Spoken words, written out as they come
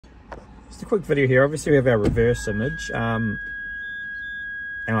just a quick video here. Obviously we have our reverse image, and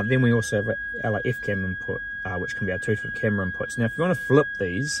then we also have our F-cam input, which can be our 2 different camera inputs. Now if you want to flip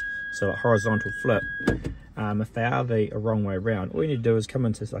these, so like horizontal flip, if they are the wrong way around, all you need to do is come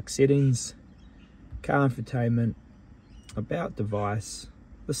into like settings, car infotainment, about device,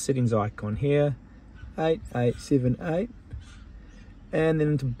 this settings icon here, 8878, and then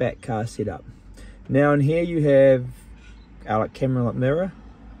into back car setup. Now in here you have our camera like mirror.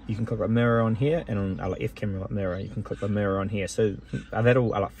 You can click like mirror on here, and on like F camera like mirror, you can click the mirror on here. So that'll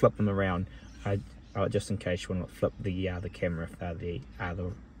like flip them around, just in case you want to flip the camera if they're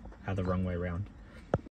the wrong way around.